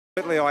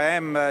Certainly I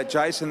am,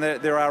 Jason.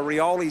 There are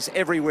Riolis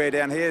everywhere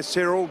down here.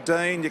 Cyril,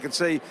 Dean, you can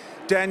see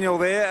Daniel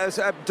there.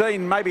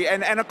 Dean maybe,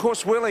 and of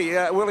course Willie,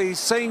 Willie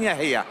Senior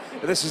here.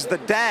 This is the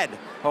dad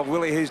of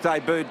Willie who's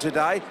debuted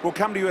today. We'll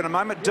come to you in a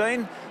moment.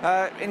 Dean,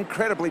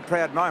 incredibly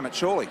proud moment,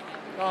 surely.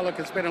 Oh, look,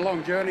 it's been a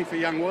long journey for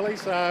young Willie,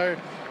 so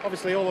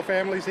obviously all the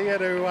families here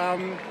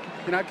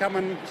to, come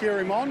and cheer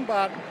him on,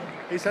 but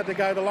he's had to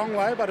go the long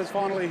way, but it's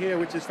finally here,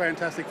 which is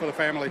fantastic for the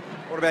family.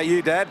 What about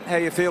you, Dad? How are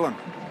you feeling?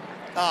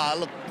 Oh,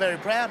 look, very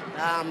proud.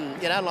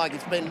 Like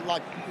it's been,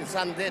 like your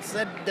son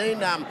said, Dean,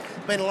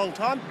 it's been a long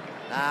time.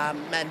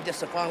 And just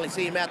to finally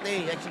see him out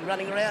there actually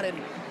running around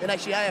in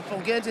actually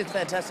AFL Guernsey, it's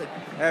fantastic.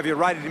 How have you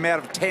rated him out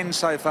of 10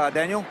 so far,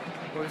 Daniel?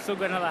 Well, we've still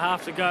got another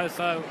half to go,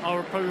 so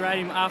I'll probably rate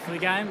him after the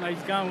game.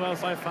 He's going well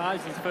so far.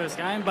 It's his first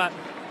game, but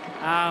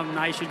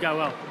no, he should go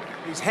well.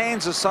 His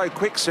hands are so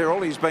quick,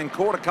 Cyril. He's been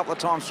caught a couple of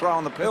times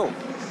throwing the pill.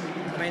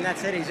 I mean,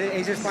 that's it.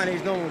 He's just playing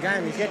his normal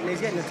game. He's getting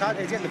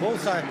the ball.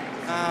 So,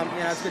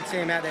 it's good to see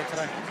him out there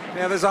today.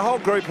 Now, there's a whole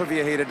group of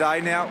you here today.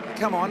 Now,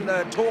 come on,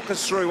 talk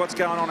us through what's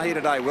going on here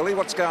today, Willie.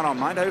 What's going on,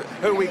 mate?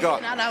 Who we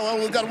got? Well,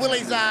 we've got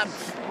Willie's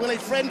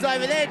friends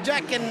over there,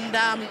 Jack and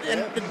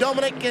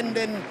Dominic and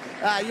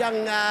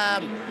young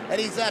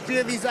and his a few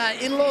of his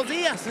in-laws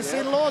here, his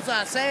in-laws,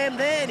 Sam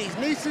there, and his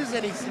nieces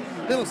and his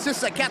little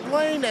sister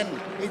Kathleen and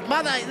his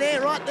mother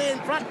there, right there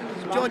in front,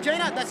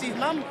 Georgina. That's his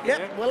mum.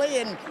 Yep, Willie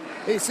and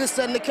his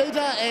sister Nikita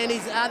and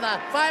his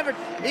other favourite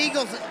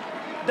Eagles,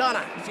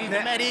 Donna. She's a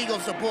Mad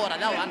Eagles supporter,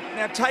 no one.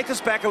 Now take us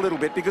back a little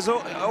bit, because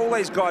all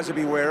these guys will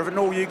be aware of it, and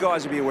all you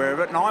guys will be aware of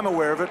it, and I'm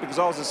aware of it because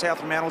I was a South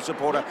Fremantle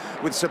supporter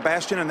with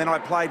Sebastian, and then I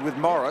played with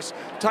Morris.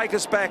 Take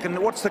us back, and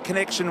what's the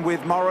connection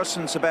with Morris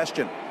and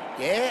Sebastian?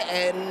 Yeah,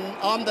 and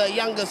I'm the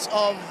youngest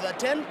of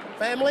 10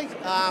 family,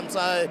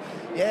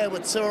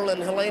 with Cyril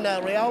and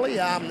Helena Rioli,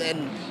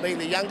 and being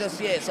the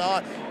youngest,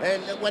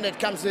 and when it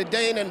comes to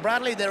Dean and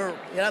Bradley, they're,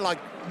 like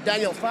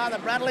Daniel's father,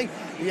 Bradley,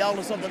 the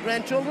oldest of the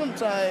grandchildren,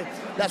 so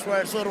that's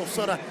where it sort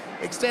of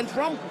extends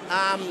from.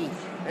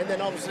 And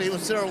then obviously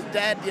with Cyril's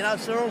dad,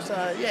 Cyril,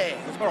 so yeah.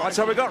 All right,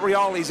 so we've got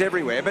Riolis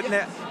everywhere, but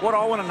now what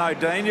I want to know,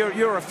 Dean,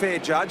 you're a fair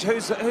judge.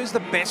 Who's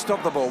the best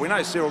of the ball? We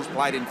know Cyril's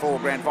played in 4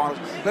 grand finals.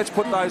 Let's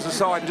put those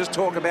aside and just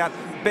talk about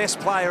best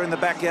player in the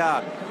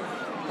backyard.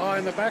 Oh,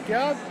 in the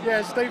backyard?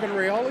 Yeah, Stephen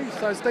Rioli.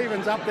 So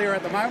Stephen's up there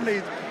at the moment.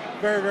 He's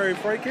very, very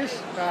freakish.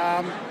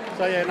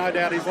 So yeah, no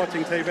doubt he's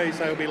watching TV,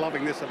 so he'll be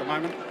loving this at the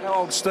moment. How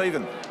old's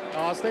Stephen?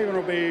 Stephen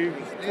will be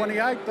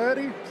 28,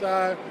 30,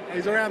 so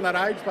he's around that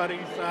age, but he's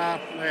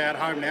at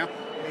home now.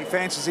 He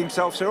fancies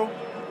himself, Cyril?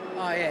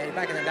 Oh yeah,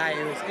 back in the day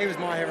he was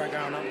my hero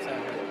growing up. So.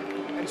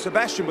 And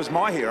Sebastian was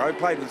my hero,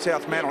 played with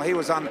South Fremantle. He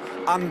was an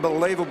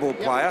unbelievable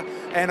player,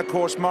 and of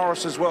course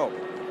Morris as well.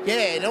 Yeah,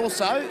 and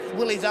also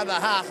Willie's other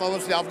half,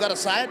 obviously, I've got to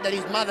say it, that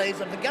his mother is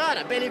a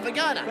Vagana, Benny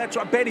Vagana. That's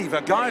right, Benny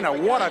Vagana,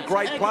 what a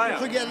great player.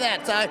 Look at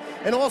that.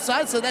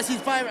 So that's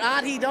his favourite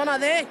auntie, Donna,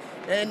 there,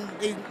 and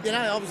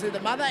obviously the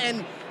mother,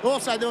 and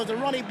also there was a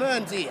Ronnie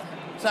Burns here.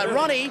 So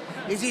Ronnie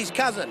is his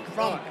cousin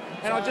from.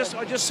 And I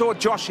just saw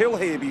Josh Hill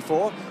here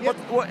before. Yep.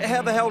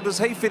 How the hell does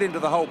he fit into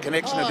the whole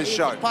connection of this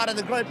show? He's part of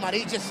the group, mate.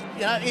 He just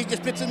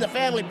fits in the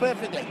family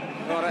perfectly.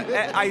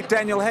 Right. Hey,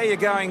 Daniel, how are you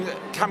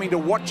coming to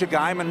watch a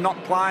game and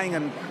not playing,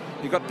 and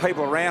you've got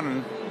people around,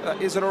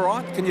 and is it all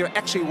right? Can you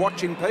actually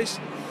watch in peace?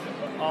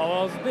 Oh, well,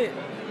 I was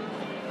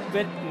a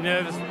bit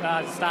nervous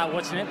to start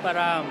watching it, but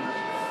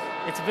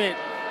it's a bit.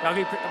 I'll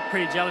get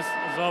pretty jealous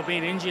as well,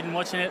 being injured and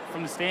watching it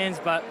from the stands,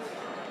 but.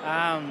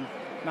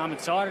 No, I'm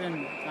excited,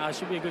 and it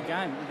should be a good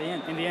game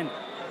in the end.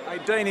 Hey,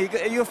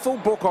 Deanie, are you a full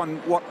book on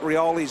what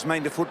Riolis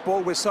mean to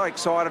football? We're so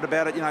excited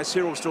about it.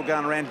 Cyril's still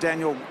going around,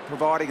 Daniel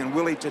providing, and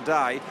Willie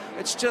today.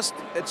 It's just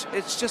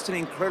an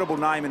incredible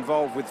name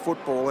involved with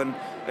football, and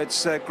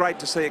it's great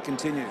to see it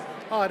continue.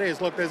 Oh, it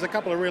is. Look, there's a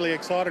couple of really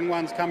exciting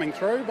ones coming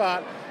through,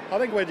 but I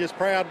think we're just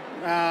proud,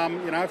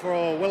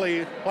 for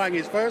Willie playing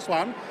his first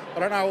one.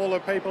 But I know all the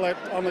people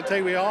on the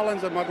Tiwi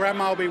Islands, and my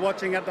grandma will be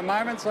watching at the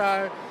moment,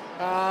 so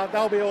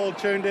they'll be all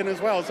tuned in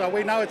as well. So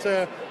we know it's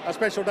a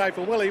special day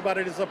for Willie, but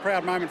it is a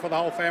proud moment for the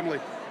whole family.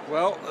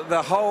 Well,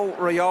 the whole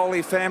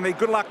Rioli family.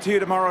 Good luck to you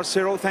tomorrow,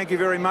 Cyril. Thank you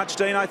very much,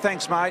 Dino.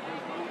 Thanks, mate.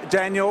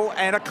 Daniel,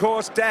 and of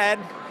course, Dad.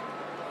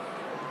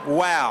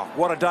 Wow,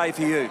 what a day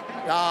for you.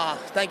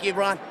 Thank you,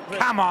 Brian.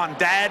 Come on,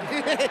 Dad.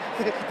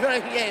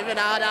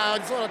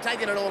 I'm sort of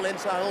taking it all in,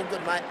 so all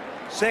good, mate.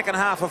 Second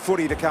half of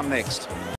footy to come next.